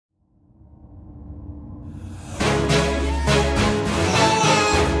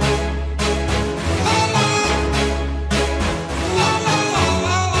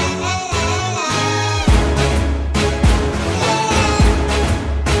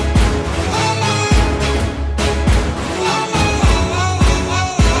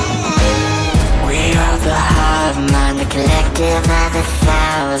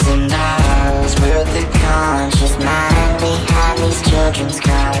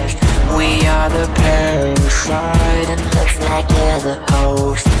We are the parasite, and looks like you're the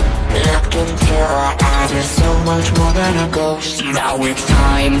host. Look into our eyes, you're so much more than a ghost. Now it's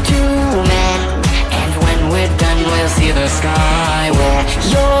time to mend, and when we're done we'll see the sky. We're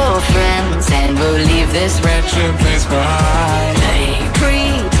your friends, and we'll leave this wretched place behind. They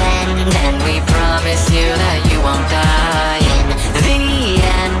pretend, and we promise you that you won't die. In the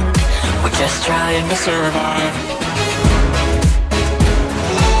end, we're just trying to survive.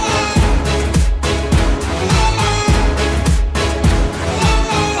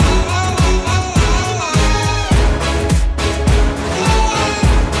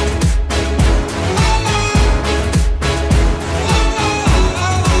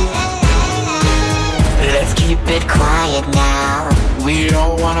 Bit quiet now. We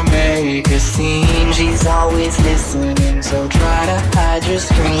don't wanna make a scene. She's always listening, so try to hide your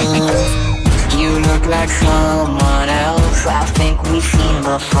screen. You look like someone else I think we've seen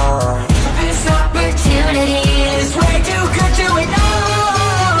before. This opportunity is way too good to ignore.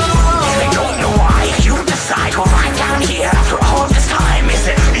 I don't know why you decide to arrive down here after all of this time. Is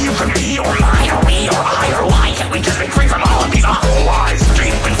it you can be or mine or we or I or why can't we just be free from all of these awful lies?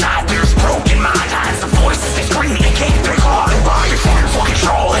 Deep inside there's broken mind eyes, the voices they scream they can't be caught by your forms of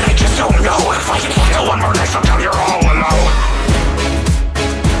control, and I just don't know if I can handle one more night until you're all alone.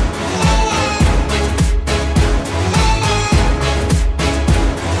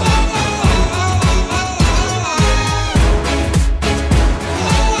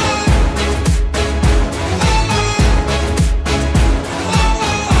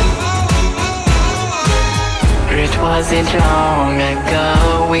 Wasn't long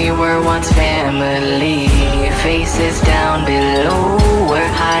ago, we were once family. Faces down below,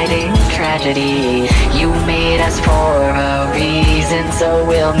 we're hiding tragedy. You made us for a reason, so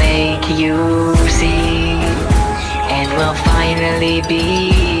we'll make you see. And we'll finally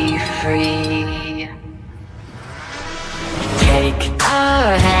be free. Take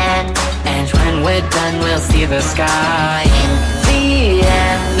a hand, and when we're done we'll see the sky. In the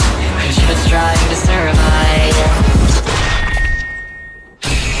end, we're just trying to survive.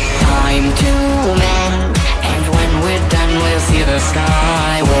 Time to mend, and when we're done we'll see the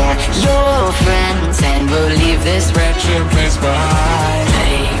sky. We're your friends, and we'll leave this wretched place behind.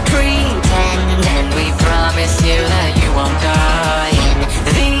 They pretend, and we promise you that you won't die. In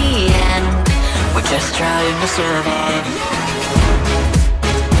the end, we're just trying to survive.